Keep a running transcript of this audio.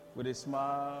with a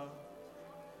smile.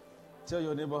 Tell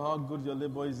your neighbor how good your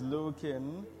neighbor is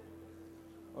looking.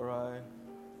 All right.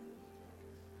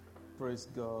 Praise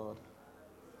God.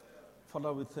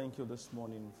 Father, we thank you this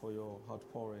morning for your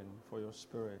outpouring, for your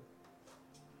spirit.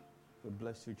 We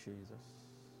bless you, Jesus.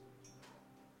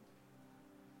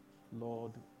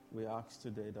 Lord, we ask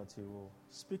today that you will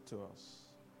speak to us.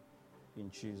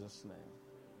 In Jesus'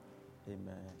 name,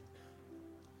 amen.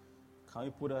 Can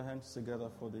you put our hands together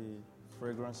for the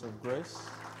fragrance of grace?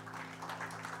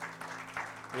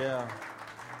 Yeah,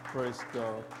 praise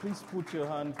God. Please put your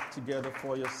hand together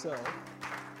for yourself.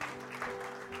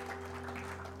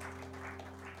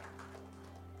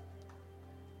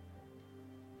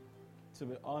 To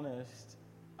be honest,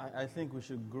 I think we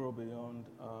should grow beyond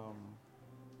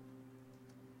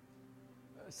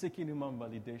seeking human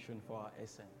validation for our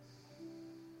essence.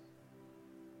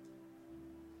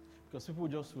 Because people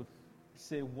just would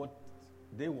say what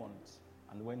they want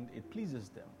and when it pleases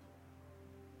them.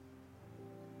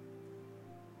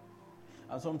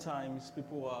 And sometimes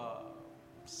people are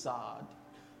sad,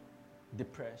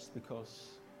 depressed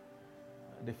because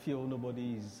they feel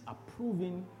nobody is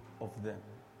approving of them.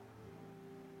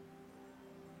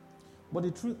 But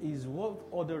the truth is, what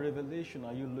other revelation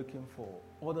are you looking for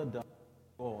other than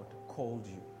God called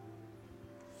you?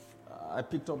 I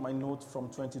picked up my notes from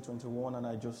 2021 and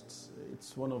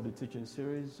it's one of the teaching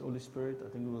series, Holy Spirit, I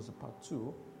think it was a part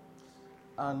 2.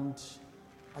 And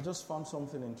I just found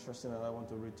something interesting that I want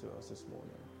to read to us this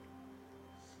morning.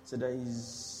 So there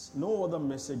is no other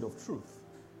message of truth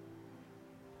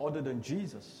other than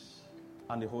Jesus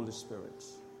and the Holy Spirit.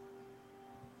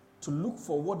 To look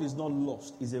for what is not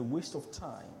lost is a waste of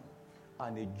time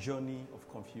and a journey of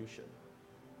confusion.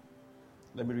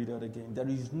 Let me read that again. There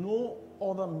is no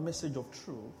other message of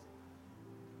truth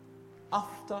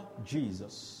after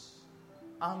Jesus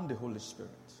and the Holy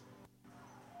Spirit.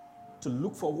 To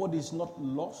look for what is not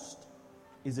lost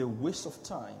is a waste of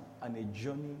time and a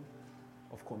journey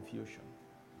of confusion.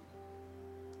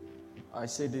 I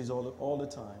say this all the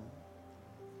time.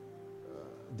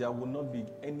 There will not be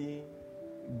any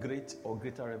great or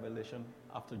greater revelation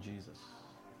after Jesus.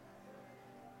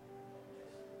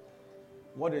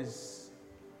 What is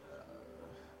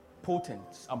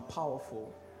potent and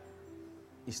powerful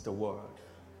is the word.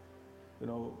 You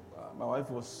know, my wife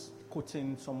was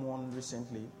quoting someone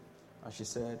recently, and she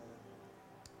said,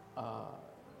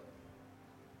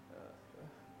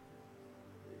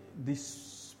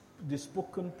 the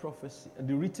spoken prophecy,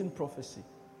 the written prophecy,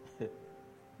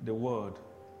 the word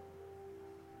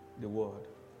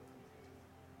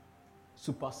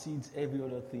supersedes every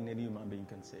other thing any human being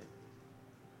can say.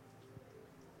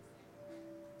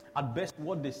 At best,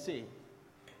 what they say,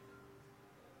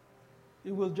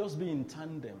 it will just be in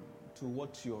tandem to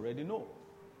what you already know,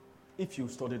 if you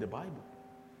study the Bible.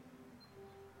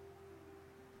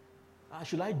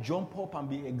 Should I jump up and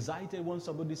be excited when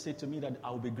somebody said to me that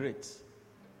I'll be great?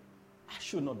 I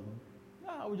should not.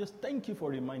 I will just thank you for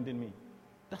reminding me.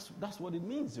 That's what it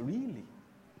means, really.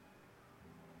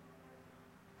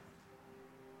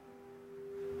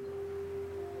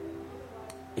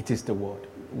 It is the Word.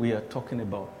 We are talking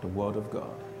about the Word of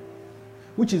God.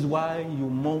 Which is why you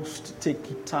must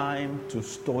take time to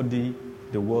study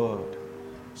the Word.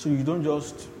 So you don't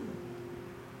just...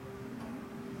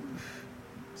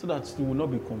 so that you will not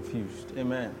be confused.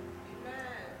 Amen.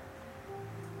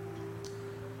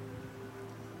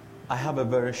 I have a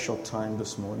very short time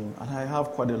this morning, and I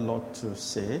have quite a lot to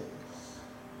say.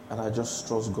 And I just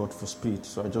trust God for speed.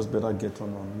 So I just better get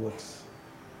on what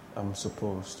I'm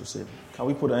supposed to say. Can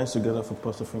we put our hands together for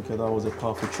Pastor Funke? That was a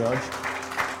powerful charge.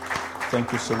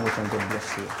 Thank you so much, and God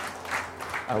bless you.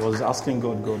 I was asking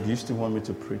God, do you still want me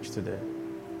to preach today?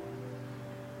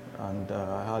 And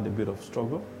I had a bit of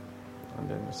struggle. And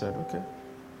then he said, okay.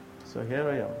 So here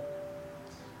I am.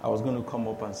 I was going to come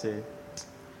up and say,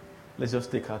 let's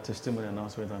just take our testimony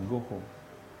announcement and go home.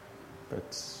 But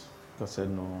God said,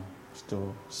 no,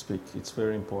 still speak. It's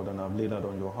very important. I've laid that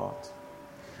on your heart.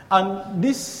 And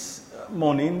this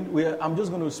morning, I'm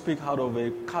just going to speak out of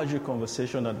a casual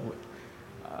conversation that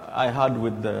I had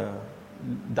with the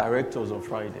directors on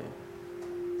Friday.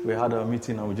 We had a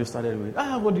meeting and we just started with,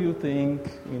 what do you think?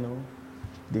 You know,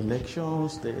 the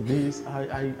elections, this.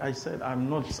 I said, I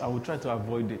will try to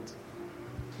avoid it.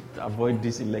 Avoid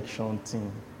this election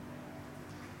thing.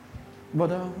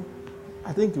 But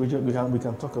I think we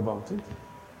can talk about it.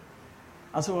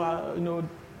 And so,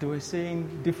 they were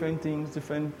saying different things,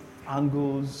 different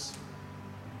angles,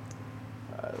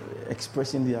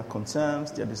 expressing their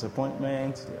concerns, their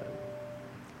disappointment.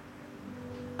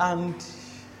 And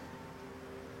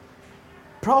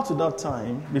prior to that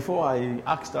time, before I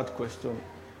asked that question,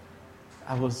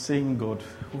 I was saying, God,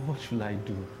 what should I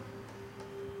do?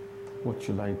 What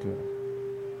should I do?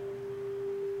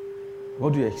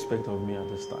 What do you expect of me at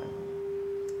this time?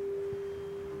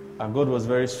 And God was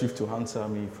very swift to answer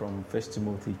me from 1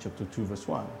 Timothy chapter 2, verse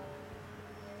 1.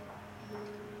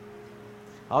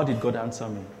 How did God answer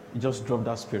me? He just dropped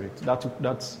that spirit,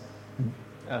 that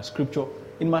scripture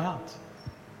in my heart.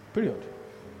 Period.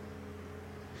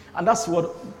 And that's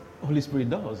what Holy Spirit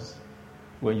does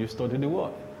when you study the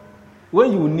Word.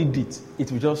 When you need it,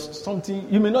 it will just something,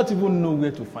 you may not even know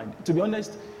where to find it. To be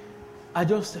honest, I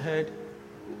just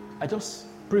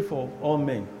pray for all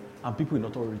men and people in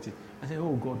authority. I say,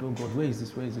 oh God, where is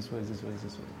this? Where is this? Where is this? Where is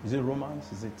this? Is it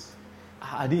Romans? Is it?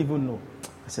 I didn't even know.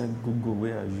 I said, Google,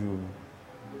 where are you?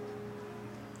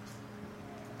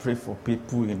 Pray for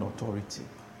people in authority.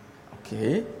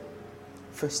 Okay.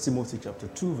 1 Timothy chapter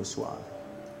 2, verse 1.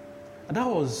 And that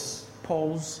was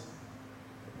Paul's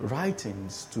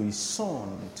writings to his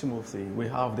son, Timothy. We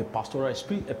have the pastoral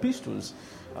epistles,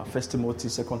 1 Timothy,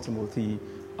 2 Timothy,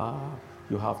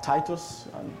 you have Titus,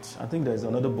 and I think there's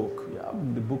another book. You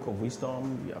have the book of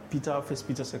wisdom, you have Peter, 1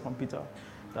 Peter, 2 Peter,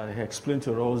 that he explained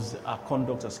to us our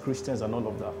conduct as Christians and all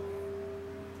of that.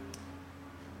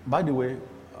 By the way,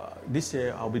 this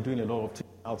year I'll be doing a lot of teaching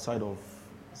outside of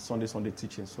Sunday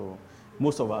teaching, so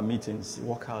most of our meetings,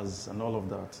 workers and all of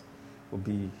that, will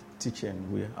be teaching.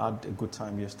 We had a good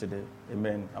time yesterday.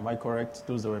 Amen. Am I correct?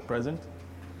 Those that were present?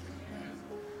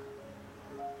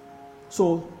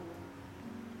 So,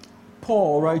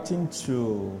 Paul writing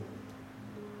to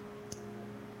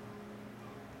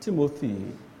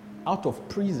Timothy out of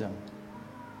prison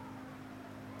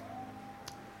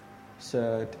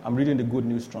said, I'm reading the Good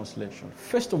News Translation.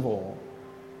 First of all,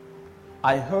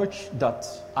 I urge that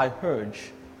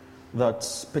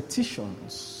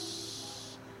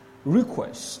petitions,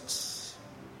 requests,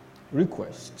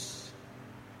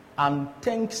 and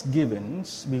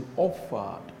thanksgivings be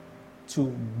offered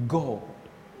to God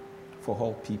for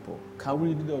all people. Can we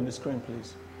read it on the screen,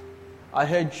 please? I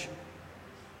urge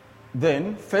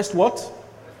then, first what?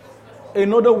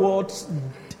 In other words,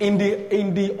 in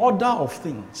the order of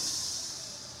things.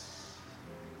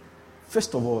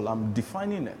 First of all, I'm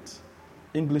defining it.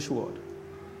 English word.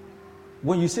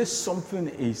 When you say something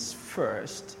is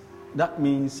first, that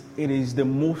means it is the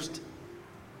most.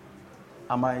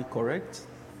 Am I correct?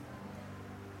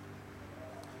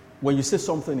 When you say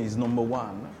something is number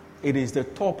one, it is the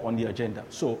top on the agenda.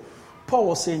 So Paul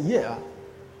was saying, yeah,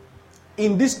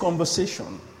 in this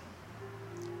conversation,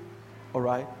 all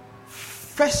right,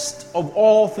 first of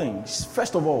all things,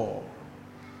 first of all,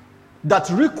 that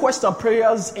requests and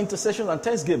prayers, intercessions and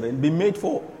thanksgiving be made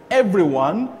for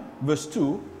everyone, verse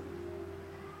 2.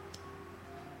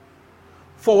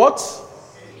 For what?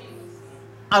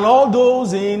 And all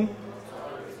those in,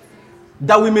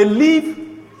 that we may live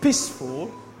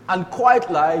peaceful and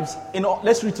quiet lives in all,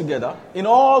 let's read together, in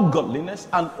all godliness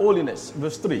and holiness.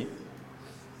 Verse 3.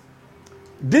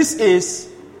 This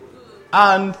is,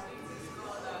 and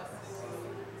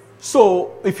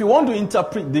so if you want to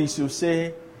interpret this, you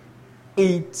say,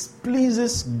 it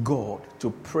pleases God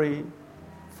to pray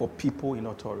for people in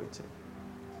authority.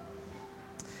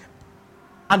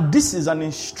 And this is an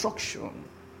instruction.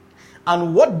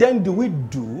 And what then do we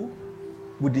do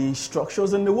with the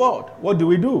instructions in the word? What do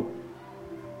we do?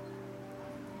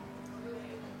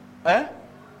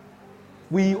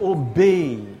 We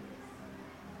obey.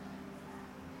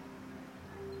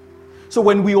 So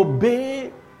when we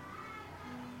obey,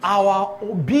 our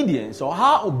obedience or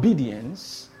her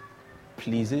obedience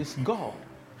pleases God.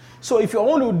 So if you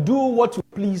want to do what will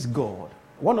please God,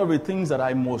 one of the things that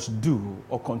I must do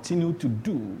or continue to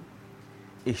do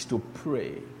is to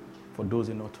pray for those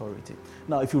in authority.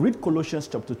 Now, if you read Colossians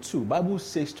chapter 2, Bible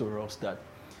says to us that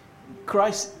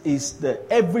Christ is the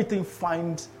everything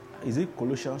finds, is it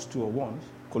Colossians 2 or 1?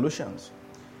 Colossians.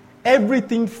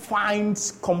 Everything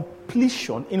finds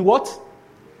completion in what?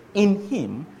 In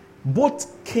Him.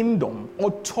 Both kingdom,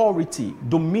 authority,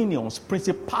 dominions,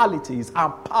 principalities,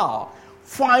 and power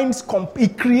finds He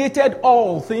created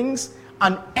all things,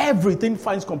 and everything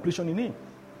finds completion in Him.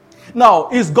 Now,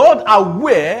 is God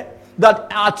aware that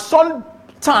at some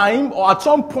time or at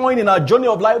some point in our journey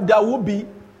of life there will be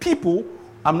people?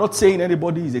 I'm not saying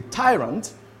anybody is a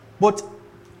tyrant, but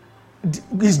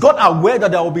is God aware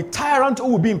that there will be tyrants who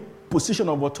will be in position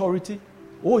of authority?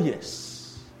 Oh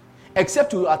yes.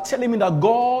 Except you are telling me that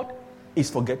God is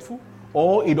forgetful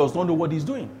or He does not know what He's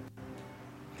doing.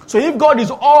 So if God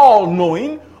is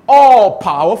all-knowing,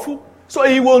 all-powerful, so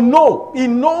He will know. He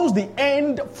knows the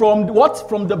end from what?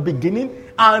 From the beginning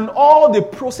and all the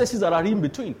processes that are in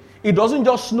between. He doesn't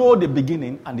just know the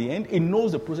beginning and the end. He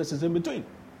knows the processes in between.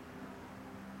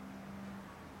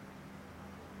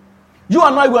 You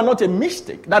and I were not a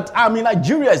mistake. That I'm in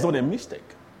Nigeria is not a mistake.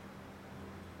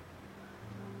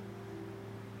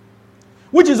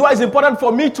 Which is why it's important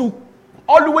for me to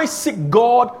always seek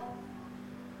God.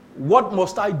 What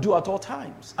must I do at all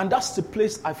times? And that's the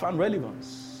place I find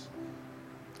relevance.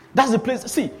 That's the place.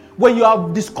 See, when you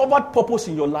have discovered purpose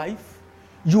in your life,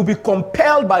 you'll be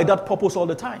compelled by that purpose all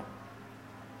the time.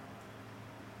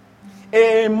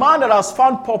 A man that has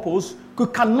found purpose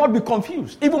cannot be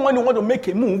confused. Even when you want to make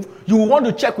a move, you want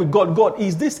to check with God. God,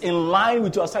 is this in line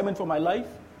with your assignment for my life?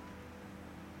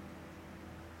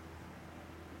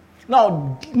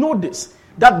 Now, know this,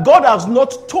 that God has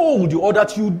not told you, or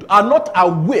that you are not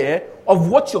aware of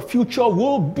what your future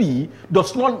will be,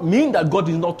 does not mean that God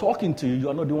is not talking to you. You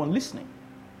are not the one listening.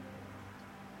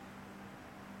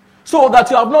 So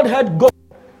that you have not heard God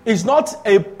is not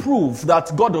a proof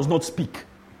that God does not speak.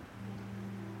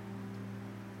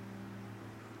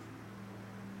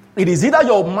 It is either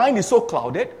your mind is so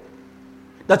clouded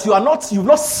that you've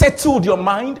not settled your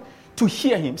mind to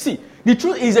hear him. See, the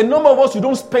truth is a number of us who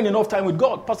don't spend enough time with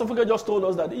God. Pastor Funke just told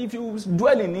us that if you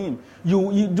dwell in him,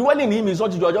 you dwell in him is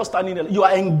not you are just standing there. You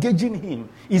are engaging him.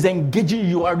 He's engaging you.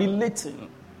 You are relating.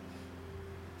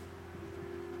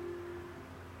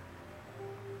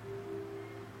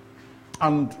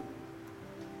 And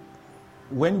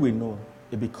when we know,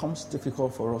 it becomes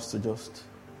difficult for us to just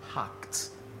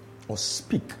act or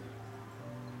speak,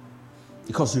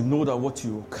 because you know that what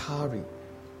you carry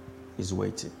is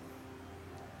weighty.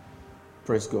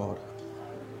 Praise God.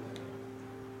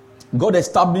 God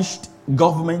established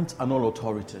government and all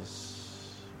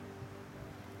authorities.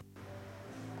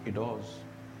 It does.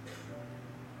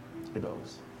 It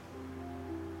does.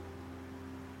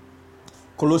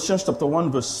 Colossians chapter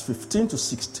 1 verse 15 to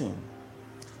 16,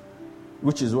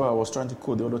 which is what I was trying to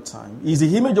quote the other time, is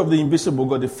the image of the invisible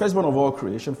God, the firstborn of all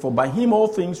creation. For by him all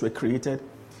things were created,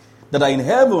 that are in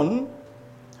heaven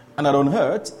and are on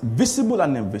earth, visible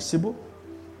and invisible,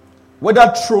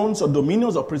 whether thrones or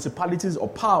dominions or principalities or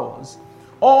powers,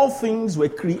 all things were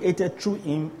created through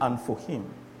him and for him.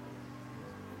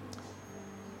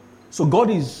 So God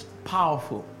is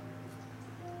powerful.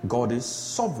 God is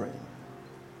sovereign.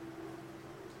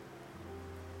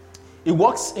 It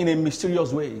works in a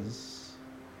mysterious ways.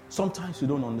 Sometimes you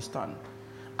don't understand.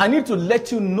 I need to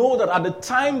let you know that at the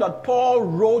time that Paul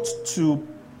wrote to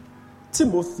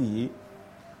Timothy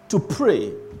to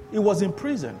pray, he was in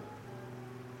prison.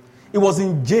 He was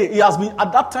in jail.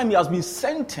 At that time he has been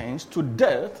sentenced to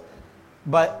death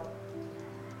by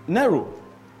Nero,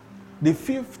 the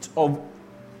fifth of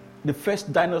the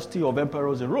first dynasty of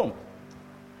emperors in Rome,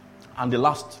 and the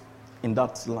last in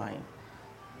that line,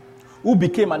 who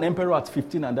became an emperor at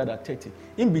 15 and died at 30.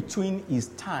 In between his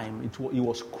time, he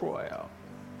was cruel.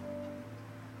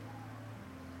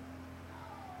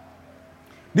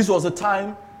 This was the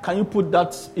time, can you put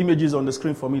that images on the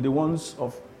screen for me, the ones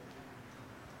of,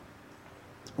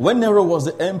 when Nero was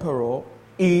the emperor,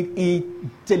 he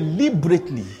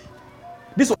deliberately,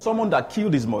 this was someone that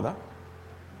killed his mother,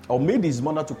 or made his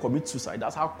mother to commit suicide.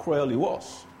 That's how cruel he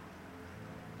was.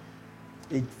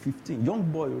 Age 15, young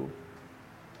boy,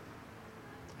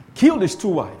 killed his two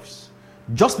wives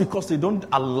just because they don't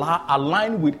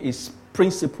align with his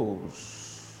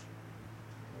principles.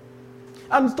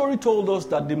 And the story told us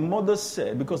that the mother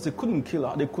said, because they couldn't kill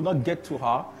her, they could not get to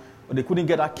her, or they couldn't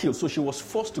get her killed, so she was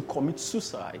forced to commit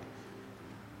suicide.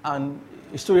 And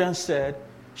historians said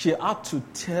she had to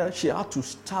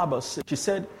stab herself. She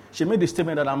said, she made the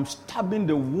statement that I'm stabbing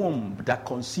the womb that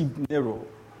conceived Nero.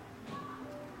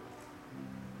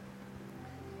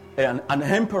 And an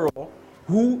emperor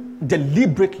who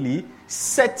deliberately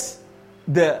set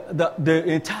the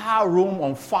entire Rome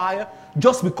on fire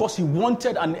just because he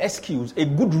wanted an excuse, a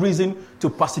good reason to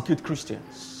persecute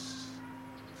Christians.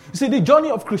 You see, the journey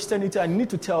of Christianity, I need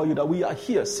to tell you that we are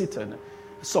here sitting.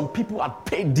 Some people are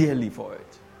paid dearly for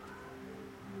it.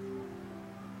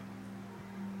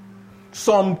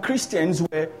 Some Christians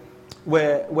were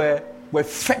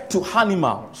fed to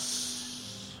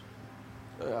animals.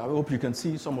 I hope you can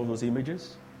see some of those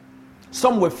images.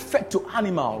 Some were fed to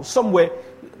animals. Some were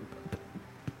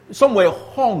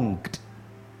hanged.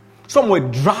 Some were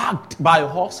dragged by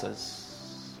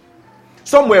horses.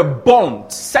 Some were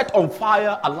burnt, set on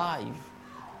fire alive.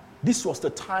 This was the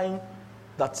time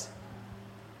that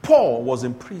Paul was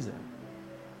in prison.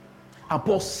 And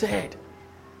Paul said,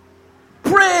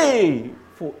 pray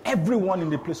for everyone in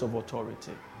the place of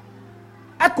authority.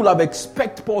 I could have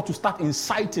expected Paul to start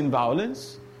inciting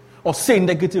violence or say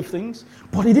negative things,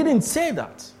 but he didn't say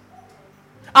that.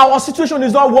 Our situation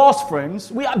is not worse,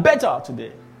 friends. We are better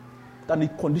today than the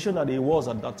condition that he was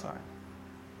at that time.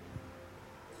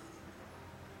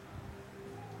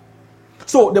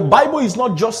 So the Bible is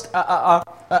not just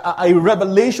a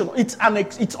revelation.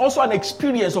 It's also an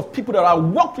experience of people that have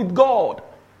walked with God.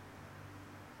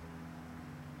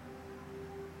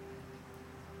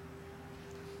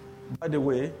 By the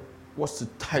way, what's the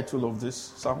title of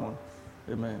this sermon?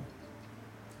 Amen.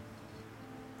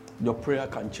 Your prayer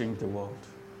can change the world.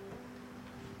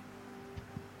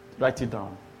 Write it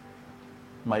down.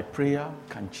 My prayer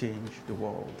can change the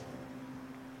world.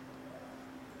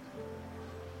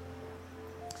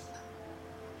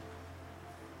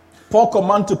 Paul's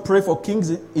command to pray for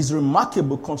kings is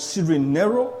remarkable considering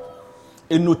Nero,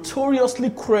 a notoriously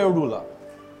cruel ruler,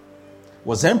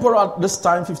 was emperor at this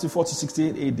time, 54 to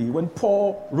 68 AD, when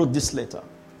Paul wrote this letter.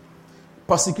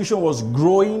 Persecution was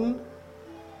growing.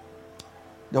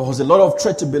 There was a lot of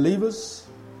threat to believers.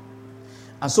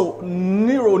 And so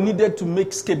Nero needed to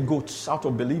make scapegoats out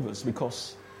of believers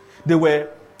because they were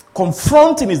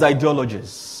confronting his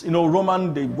ideologies.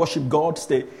 Roman, they worship gods.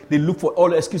 They look for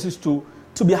all excuses to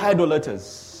be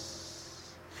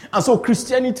idolaters. And so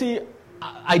Christianity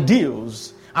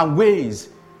ideals and ways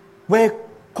were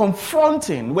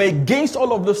confronting, were against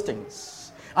all of those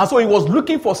things. And so he was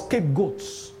looking for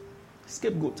scapegoats.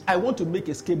 I want to make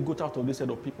a scapegoat out of this set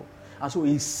of people. And so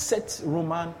he set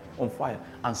Roman on fire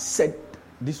and said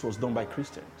this was done by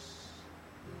Christians.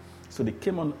 So they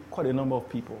came on quite a number of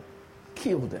people,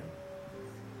 killed them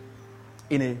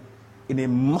in a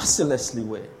mercilessly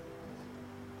way.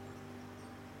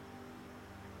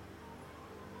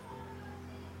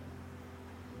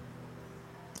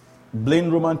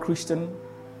 Blamed Roman Christian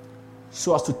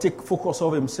so as to take focus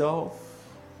off himself.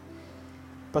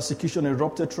 Persecution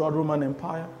erupted throughout Roman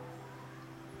Empire.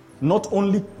 Not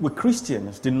only were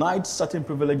Christians denied certain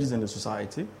privileges in the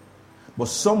society, but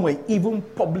some were even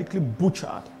publicly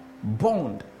butchered,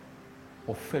 burned,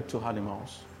 or fed to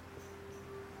animals.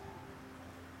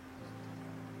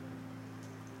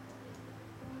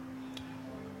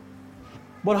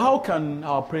 But how can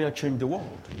our prayer change the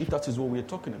world, if that is what we're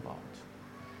talking about?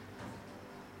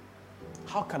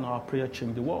 How can our prayer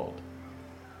change the world?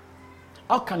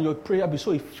 How can your prayer be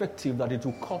so effective that it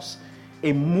will cause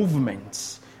a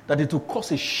movement, that it will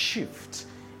cause a shift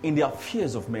in the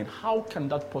affairs of men? How can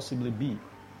that possibly be?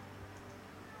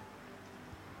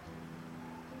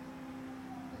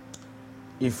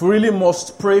 If we really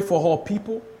must pray for all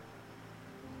people,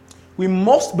 we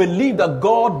must believe that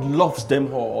God loves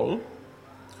them all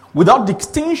without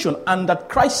distinction, and that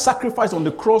Christ's sacrifice on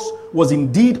the cross was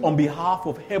indeed on behalf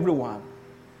of everyone.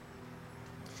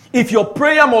 If your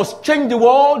prayer must change the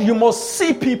world, you must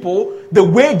see people the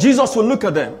way Jesus will look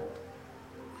at them.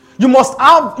 You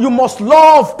must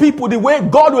love people the way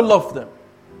God will love them.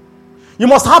 You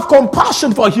must have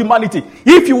compassion for humanity.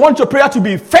 If you want your prayer to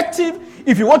be effective,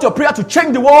 if you want your prayer to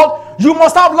change the world, you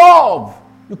must have love.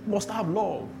 You must have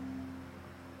love.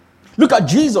 Look at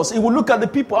Jesus. He will look at the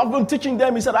people. I've been teaching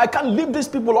them. He said, I can't leave these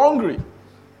people hungry.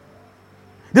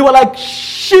 They were like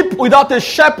sheep without a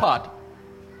shepherd.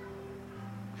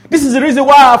 This is the reason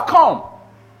why I have come.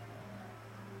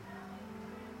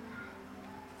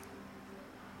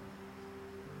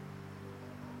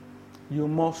 You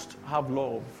must have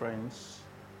love, friends.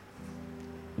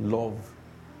 Love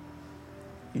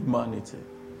humanity.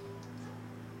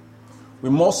 We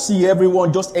must see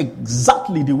everyone just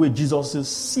exactly the way Jesus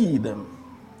sees them.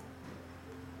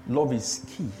 Love is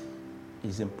key,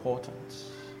 is important.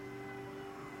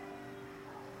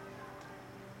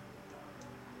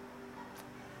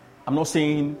 I'm not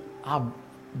saying have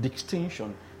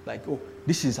distinction, like, oh,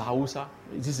 this is Hausa,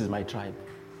 this is my tribe.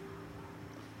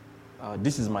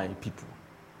 This is my people.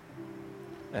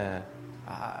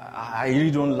 I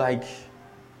really don't like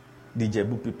the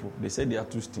Jebu people. They say they are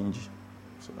too stingy.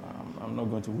 So I'm not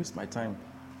going to waste my time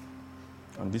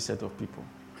on this set of people.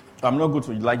 I'm not going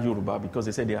to like Yoruba because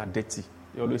they say they are dirty.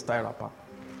 They always tie wrapper.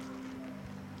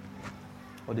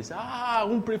 Or they say, I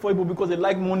won't pray for people because they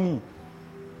like money.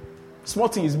 Small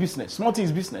thing is business. Small thing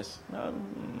is business.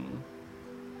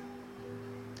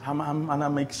 I'm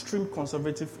an extreme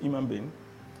conservative human being.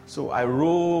 So I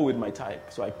roll with my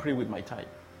type. So I pray with my type.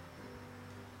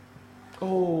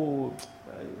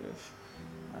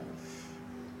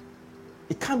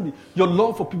 It can't be. Your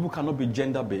love for people cannot be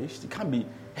gender-based. It can't be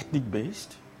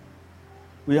ethnic-based.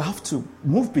 We have to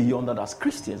move beyond that as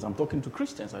Christians. I'm talking to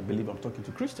Christians. I believe I'm talking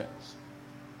to Christians.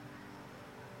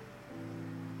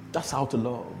 That's how to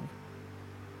love.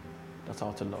 That's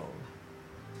how to love.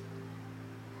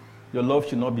 Your love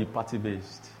should not be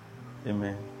party-based.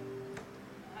 Amen.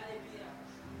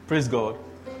 Praise God.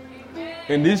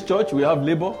 In this church, we have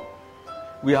Labour.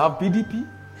 We have PDP.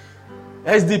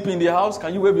 SDP in the house.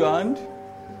 Can you wave your hand?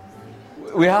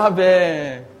 We have,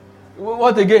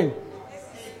 what again?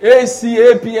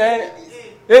 ACAPN,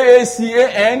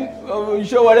 AACAN. You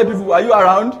sure what people? Are you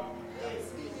around?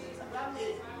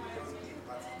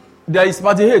 There is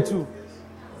party here too.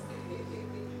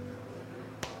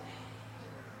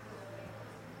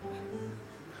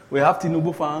 We have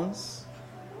Tinubu fans,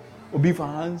 Obi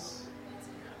fans,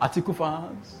 Atiku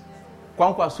fans,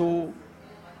 Kwankwaso,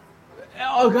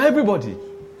 everybody.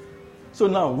 So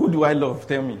now, who do I love?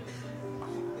 Tell me.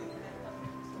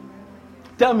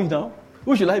 Tell me now.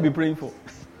 Who should I be praying for?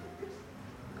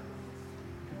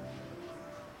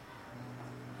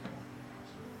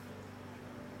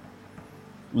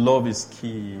 Love is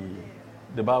key.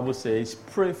 The Bible says,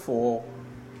 pray for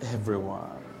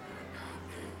everyone.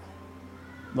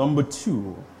 Number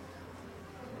 2,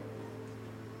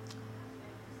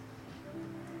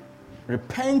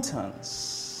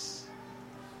 repentance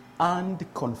and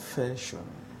confession.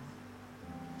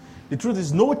 The truth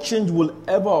is, no change will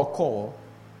ever occur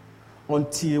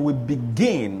until we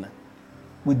begin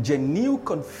with genuine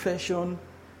confession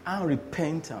and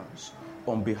repentance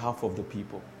on behalf of the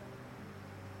people.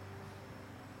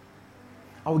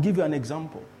 I will give you an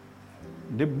example.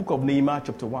 The book of Nehemiah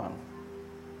chapter 1.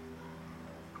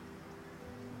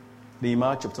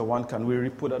 Nehemiah chapter 1, can we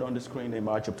put that on the screen?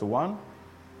 Nehemiah chapter 1.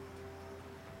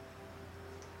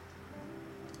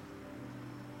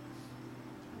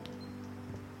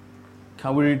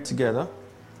 Can we read together?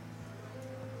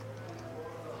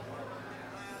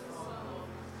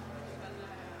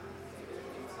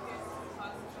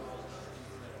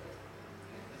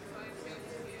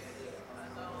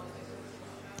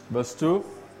 Verse 2.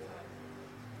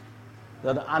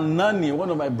 That Anani, one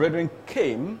of my brethren,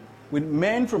 came with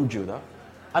men from Judah,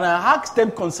 and I asked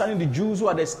them concerning the Jews who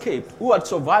had escaped, who had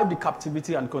survived the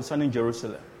captivity, and concerning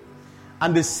Jerusalem.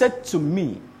 And they said to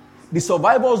me, the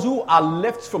survivors who are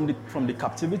left from the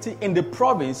captivity in the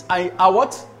province are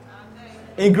what?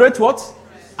 In great what?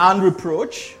 And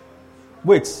reproach.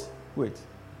 Wait.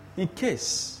 In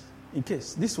case,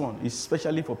 this one is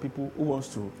especially for people who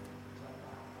wants to.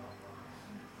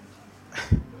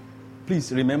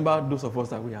 Please remember those of us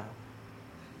that we are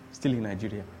still in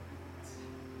Nigeria.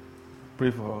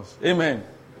 Pray for us. Amen.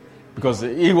 Because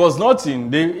it was nothing.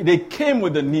 They came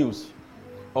with the news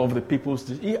of the people's.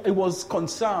 He was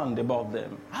concerned about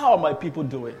them. How are my people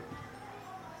doing?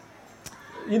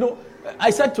 You know, I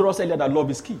said to us earlier that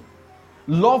love is key.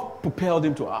 Love propelled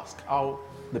him to ask how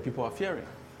the people are faring.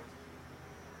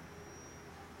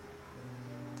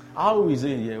 How is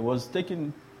he? He was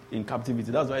taken in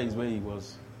captivity. That's why he's where he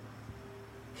was.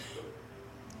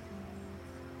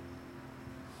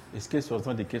 His case was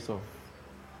not the case of.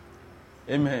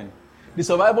 Amen. The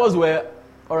survivors were,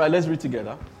 all right, let's read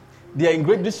together. They are in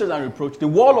great distress and reproach. The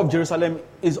wall of Jerusalem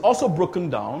is also broken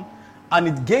down, and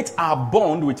its gates are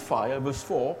burned with fire. Verse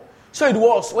 4. So it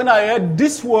was when I heard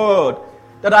this word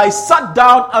that I sat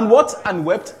down and what? And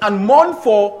wept and mourned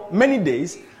for many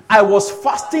days. I was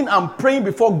fasting and praying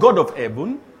before God of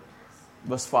heaven.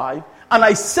 Verse 5. And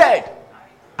I said,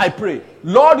 I pray,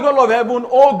 Lord God of heaven,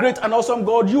 O great and awesome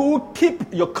God, you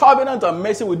keep your covenant and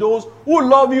mercy with those who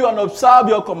love you and observe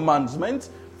your commandments.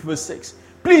 Verse 6.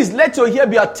 Please let your ear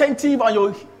be attentive and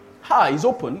your eyes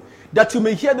open, that you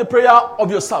may hear the prayer of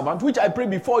your servant, which I pray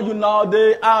before you now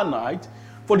day and night,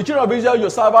 for the children of Israel, your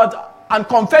servant, and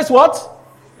confess what?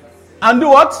 And do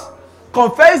what?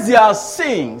 Confess their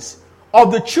sins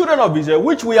of the children of Israel,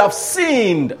 which we have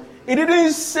sinned. It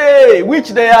didn't say which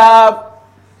they have.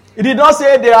 It did not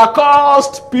say they are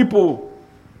cursed people.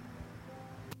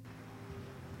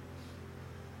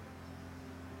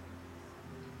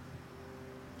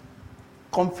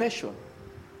 Confession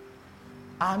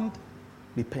and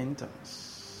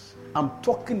repentance. I'm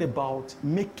talking about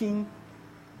making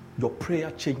your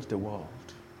prayer change the world.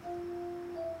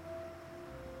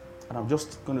 And I'm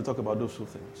just going to talk about those two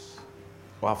things.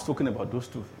 Or I've spoken about those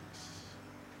two things.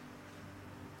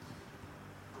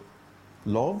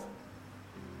 Love.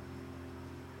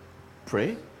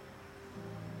 Pray,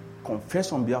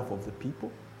 confess on behalf of the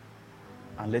people,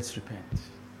 and let's repent.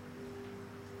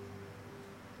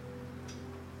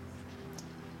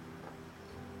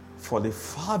 For the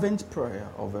fervent prayer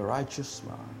of a righteous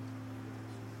man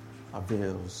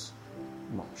avails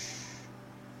much.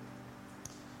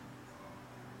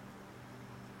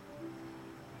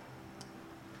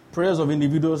 Prayers of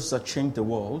individuals that change the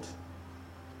world.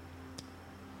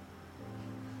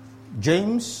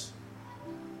 James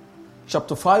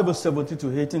chapter 5 verse 17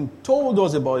 to 18 told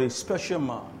us about a special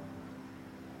man,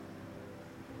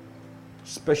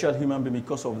 special human being,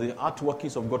 because of the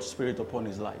outworkings of God's Spirit upon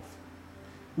his life,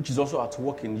 which is also at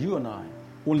work in you and I,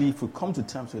 only if we come to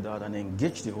terms with that and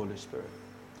engage the Holy Spirit.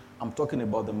 I'm talking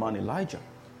about the man Elijah.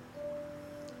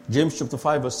 James chapter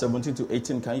 5 verse 17 to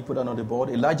 18. Can you put that on the board?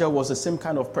 Elijah was the same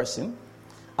kind of person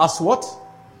as what?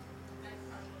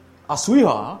 As we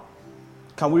are.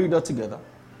 Can we read that together?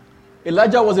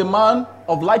 Elijah was a man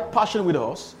of like passion with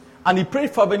us, and he prayed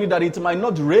fervently that it might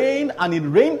not rain, and it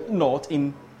rained not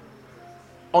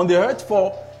on the earth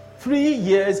for 3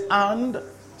 years and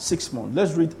 6 months.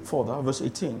 Let's read further, verse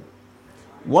 18.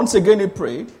 Once again he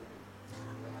prayed,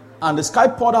 and the sky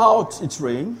poured out its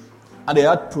rain, and the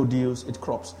earth produced its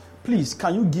crops. Please,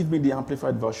 can you give me the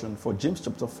amplified version for James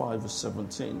chapter 5 verse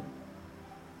 17?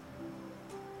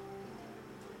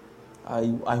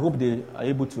 I hope they are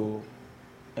able to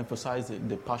emphasize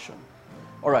the passion.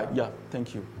 All right, yeah,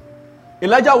 thank you.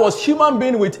 Elijah was human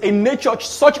being with a nature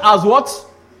such as what?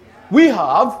 We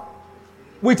have.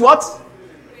 With what?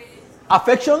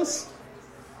 Affections.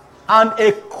 And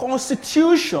a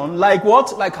constitution like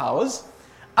what? Like ours.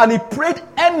 And he prayed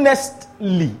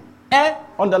earnestly.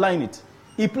 Underline it.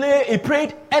 He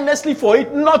prayed earnestly for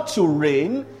it not to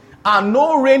rain. And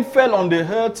no rain fell on the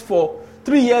earth for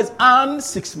 3 years and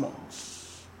 6 months.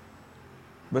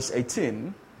 Verse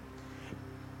 18.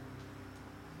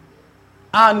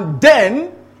 And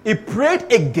then he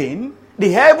prayed again.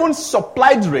 The heavens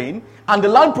supplied rain, and the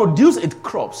land produced its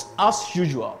crops as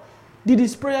usual. Did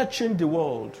his prayer change the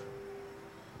world?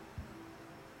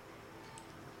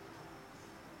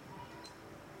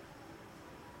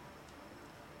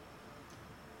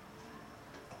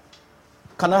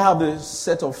 Can I have the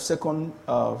set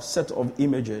of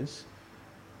images?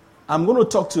 I'm going to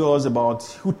talk to us about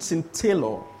Hudson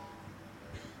Taylor.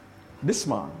 This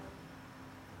man.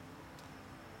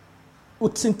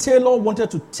 Hudson Taylor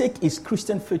wanted to take his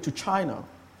Christian faith to China.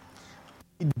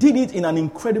 He did it in an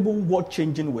incredible,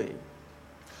 world-changing way.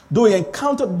 Though he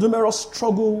encountered numerous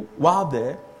struggles while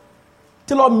there,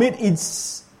 Taylor made it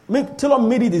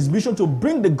his mission to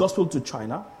bring the gospel to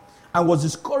China, and was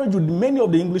discouraged with many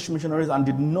of the English missionaries and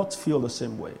did not feel the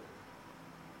same way.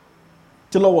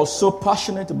 Taylor was so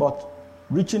passionate about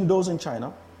reaching those in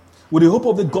China with the hope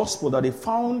of the gospel that he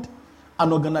formed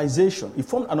an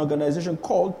organization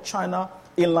called China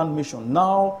Inland Mission,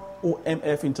 now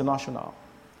OMF International.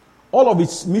 All of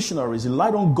its missionaries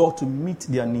relied on God to meet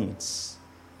their needs.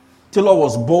 Taylor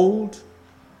was bold,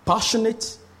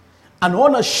 passionate, and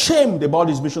unashamed about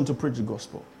his mission to preach the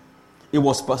gospel. It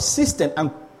was persistent,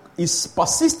 and his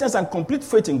persistence and complete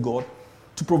faith in God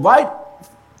to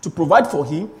provide for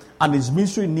him and his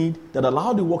ministry need that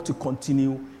allowed the work to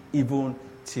continue even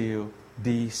till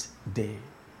this day.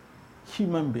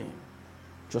 Human being,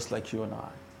 just like you and I.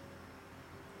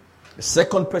 The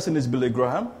second person is Billy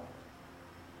Graham.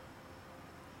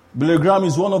 Billy Graham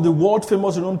is one of the world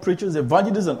famous renowned preachers,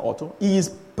 evangelist, and author. He is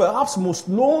perhaps most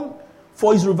known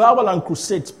for his revival and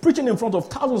crusades, preaching in front of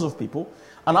thousands of people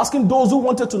and asking those who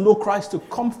wanted to know Christ to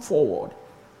come forward.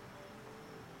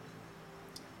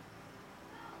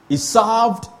 He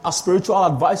served as spiritual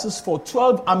advisor for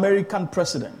 12 American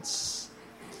presidents.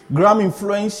 Graham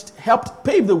helped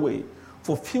pave the way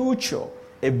for future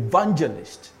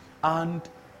evangelists and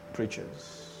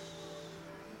preachers.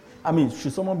 I mean,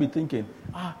 should someone be thinking,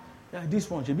 this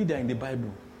one should be there in the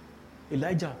Bible.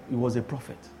 Elijah, he was a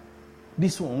prophet.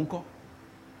 This one, uncle.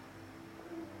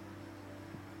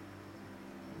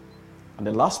 And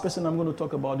the last person I'm going to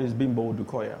talk about is Bimbo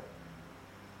Dukoya.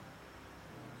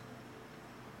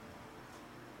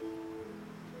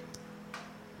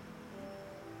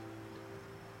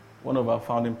 One of our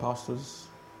founding pastors.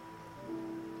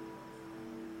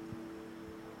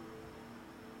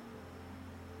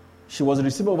 She was a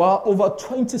recipient of over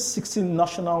 2016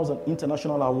 national and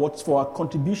international awards for her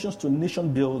contributions to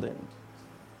nation building,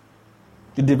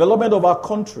 the development of our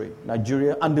country,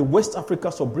 Nigeria, and the West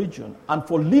Africa sub-region, and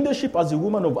for leadership as a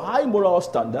woman of high moral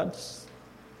standards,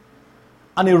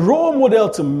 and a role model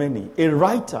to many, a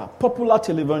writer, popular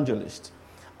televangelist,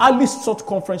 highly sought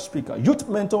conference speaker, youth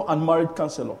mentor, and marriage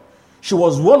counselor. She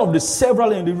was one of the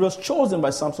several individuals chosen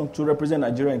by Samson to represent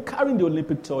Nigeria in carrying the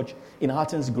Olympic torch in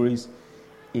Athens, Greece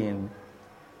in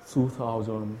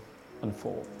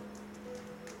 2004.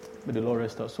 May the Lord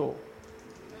rest her soul.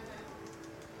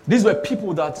 These were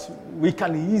people that we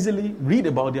can easily read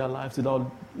about their lives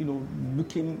without,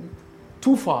 looking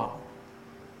too far.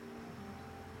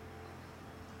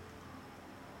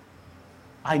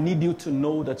 I need you to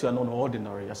know that you are not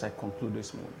ordinary as I conclude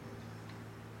this morning.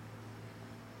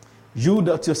 You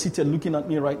that you're seated looking at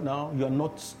me right now, you are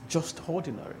not just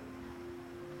ordinary.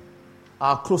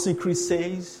 Our closing creed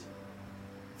says,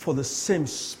 for the same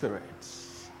Spirit.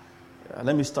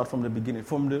 Let me start from the beginning.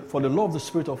 For the law of the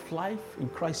Spirit of life in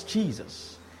Christ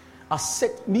Jesus has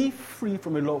set me free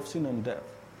from the law of sin and death.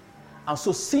 And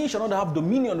so sin shall not have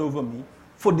dominion over me,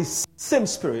 For the same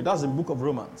Spirit, that's in the book of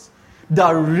Romans, that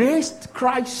raised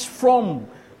Christ from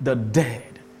the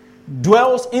dead,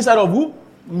 dwells inside of who?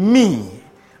 Me.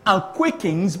 And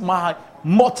quickens my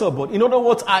mortal body. In other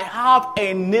words, I have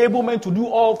enablement to do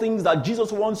all things that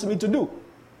Jesus wants me to do.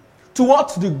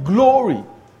 Towards the glory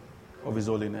of His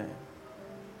holy name.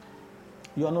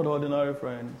 You are not ordinary,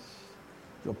 friends.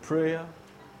 Your prayer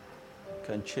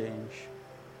can change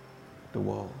the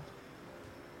world.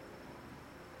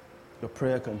 Your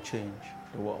prayer can change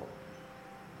the world.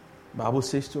 The Bible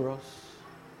says to us,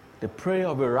 the prayer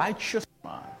of a righteous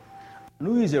man. And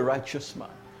who is a righteous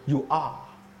man? You are.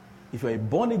 If you're a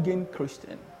born-again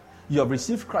Christian, you have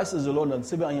received Christ as the Lord and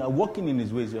Savior, and you are walking in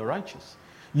His ways, you're righteous.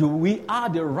 We are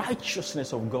the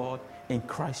righteousness of God in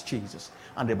Christ Jesus.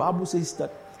 And the Bible says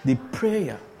that the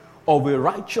prayer of a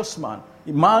righteous man,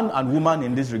 a man and woman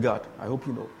in this regard, I hope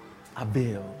you know,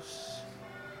 avails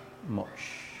much.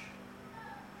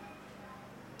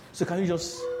 So can you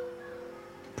just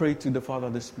pray to the Father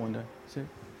this morning? Say,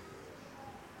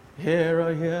 here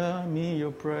I hear me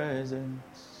your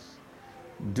presence.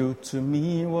 Do to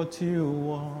me what you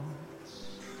want.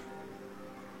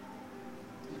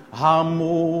 I'm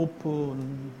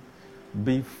open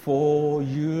before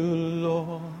you,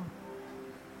 Lord.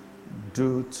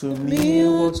 Do to me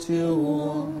what you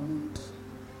want.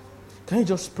 Can you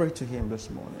just pray to Him this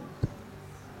morning?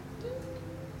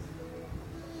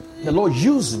 The Lord,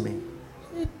 use me.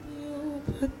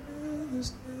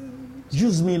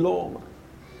 Use me, Lord.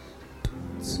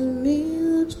 To me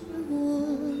what you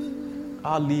want.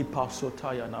 Ali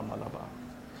pasotaya namalaba.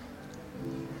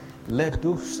 Let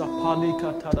do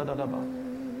sapalika tadadadaba.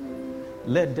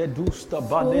 Let the dusta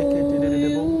baleke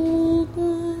tededebo.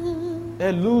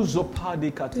 Eluzo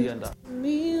padikatienda.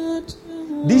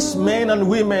 These men and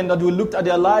women that we looked at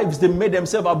their lives, they made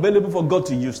themselves available for God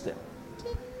to use them.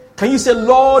 Can you say,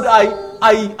 Lord,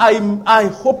 I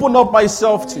open up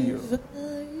myself to you.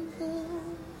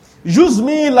 Use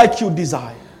me like you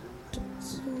desire.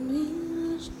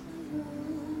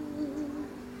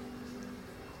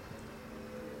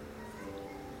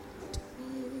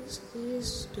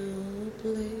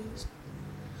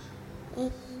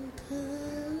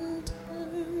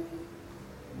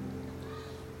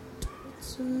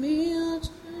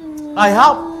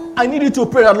 I need you to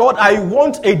pray that, Lord, I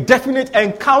want a definite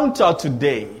encounter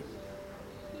today.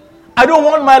 I don't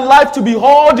want my life to be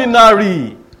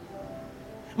ordinary.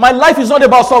 My life is not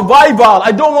about survival.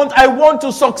 I want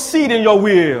to succeed in your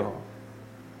will.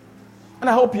 And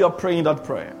I hope you are praying that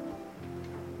prayer.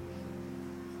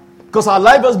 Because our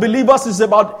life as believers is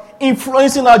about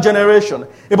influencing our generation,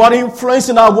 about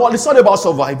influencing our world. It's not about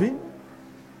surviving.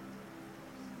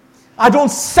 I don't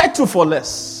settle for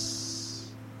less.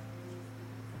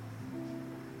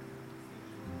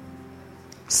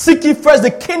 Seek ye first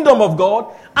the kingdom of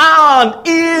God and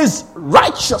His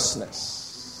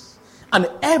righteousness. And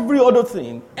every other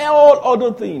thing, all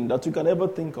other thing that you can ever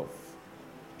think of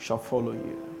shall follow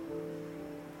you.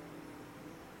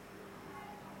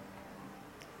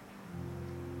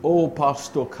 Oh,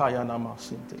 Pastor Kayana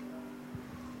Masinte.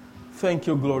 Thank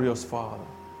you, glorious Father.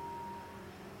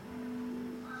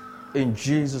 In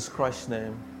Jesus Christ's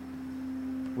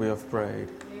name, we have prayed.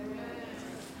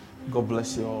 God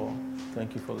bless you all.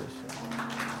 Thank you for listening.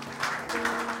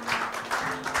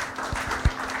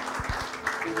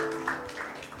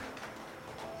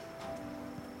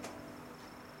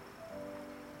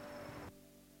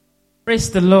 Praise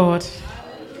the Lord.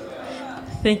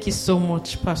 Thank you so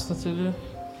much, Pastor Tolu.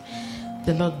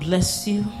 The Lord bless you.